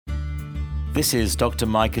This is Dr.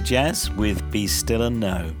 Micah Jazz with Be Still and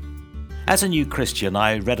Know. As a new Christian,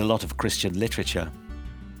 I read a lot of Christian literature.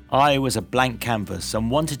 I was a blank canvas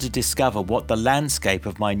and wanted to discover what the landscape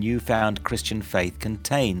of my newfound Christian faith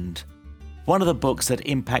contained. One of the books that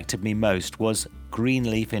impacted me most was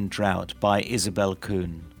Greenleaf in Drought by Isobel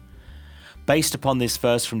Kuhn. Based upon this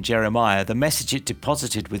verse from Jeremiah, the message it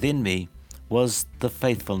deposited within me was the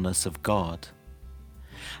faithfulness of God.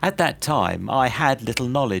 At that time, I had little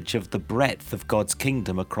knowledge of the breadth of God's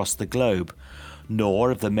kingdom across the globe, nor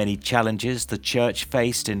of the many challenges the church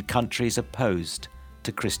faced in countries opposed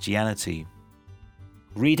to Christianity.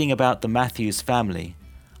 Reading about the Matthews family,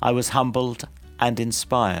 I was humbled and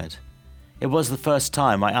inspired. It was the first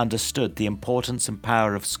time I understood the importance and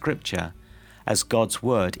power of Scripture as God's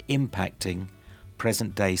Word impacting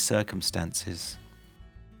present-day circumstances.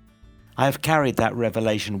 I have carried that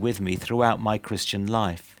revelation with me throughout my Christian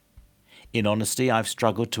life. In honesty, I've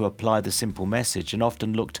struggled to apply the simple message and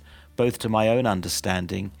often looked both to my own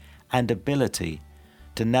understanding and ability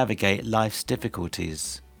to navigate life's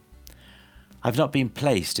difficulties. I've not been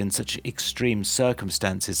placed in such extreme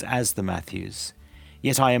circumstances as the Matthews,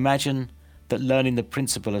 yet I imagine that learning the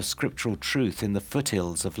principle of scriptural truth in the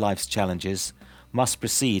foothills of life's challenges must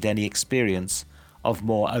precede any experience of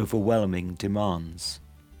more overwhelming demands.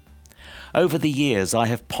 Over the years, I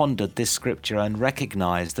have pondered this scripture and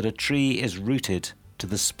recognized that a tree is rooted to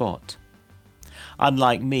the spot.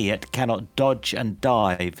 Unlike me, it cannot dodge and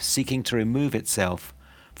dive, seeking to remove itself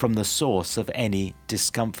from the source of any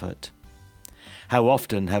discomfort. How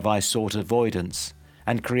often have I sought avoidance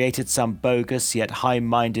and created some bogus yet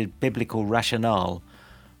high-minded biblical rationale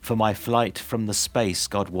for my flight from the space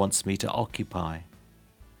God wants me to occupy.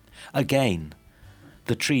 Again,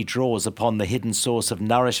 the tree draws upon the hidden source of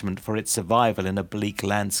nourishment for its survival in a bleak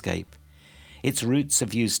landscape. Its roots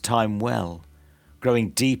have used time well, growing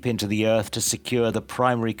deep into the earth to secure the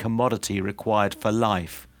primary commodity required for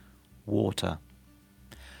life, water.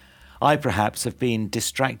 I perhaps have been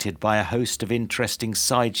distracted by a host of interesting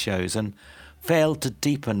sideshows and failed to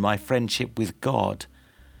deepen my friendship with God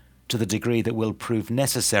to the degree that will prove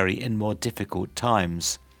necessary in more difficult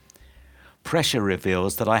times. Pressure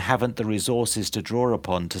reveals that I haven't the resources to draw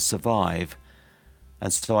upon to survive,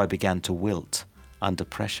 and so I began to wilt under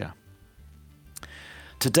pressure.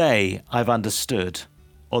 Today I've understood,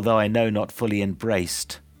 although I know not fully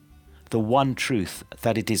embraced, the one truth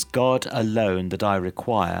that it is God alone that I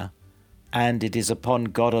require, and it is upon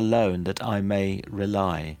God alone that I may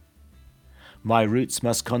rely. My roots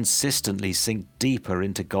must consistently sink deeper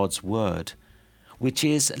into God's Word, which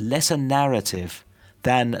is less a narrative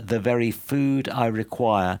than the very food I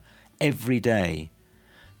require every day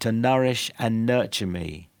to nourish and nurture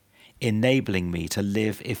me, enabling me to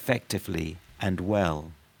live effectively and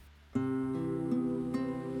well.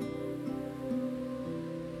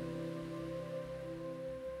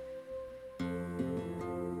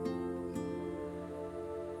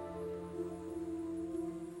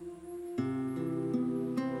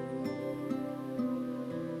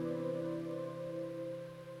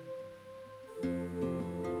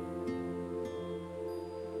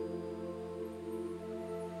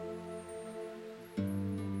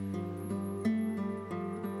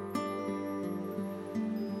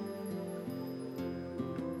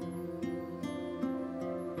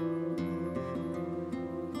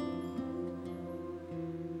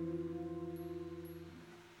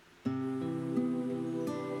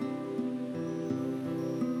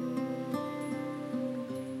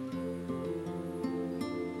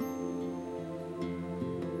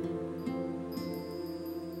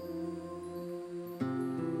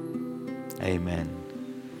 Amen.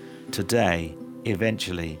 Today,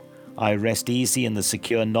 eventually, I rest easy in the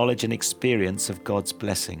secure knowledge and experience of God's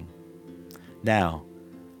blessing. Now,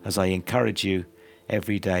 as I encourage you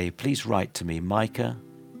every day, please write to me,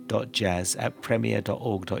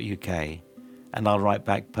 micah.jazz@premier.org.uk, and I'll write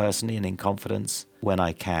back personally and in confidence when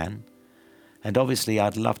I can. And obviously,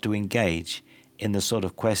 I'd love to engage in the sort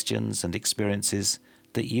of questions and experiences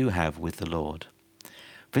that you have with the Lord.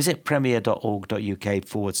 Visit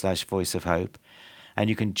premier.org.uk/Voice of Hope, and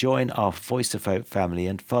you can join our Voice of Hope family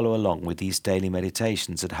and follow along with these daily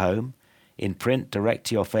meditations at home, in print direct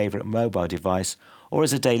to your favourite mobile device, or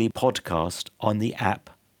as a daily podcast on the app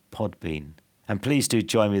Podbean. And please do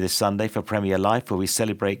join me this Sunday for Premier Life, where we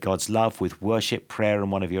celebrate God's love with worship, prayer,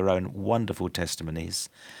 and one of your own wonderful testimonies,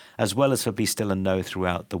 as well as for Be Still and Know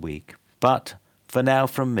throughout the week. But for now,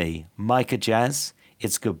 from me, Micah Jazz,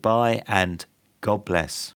 it's goodbye and God bless.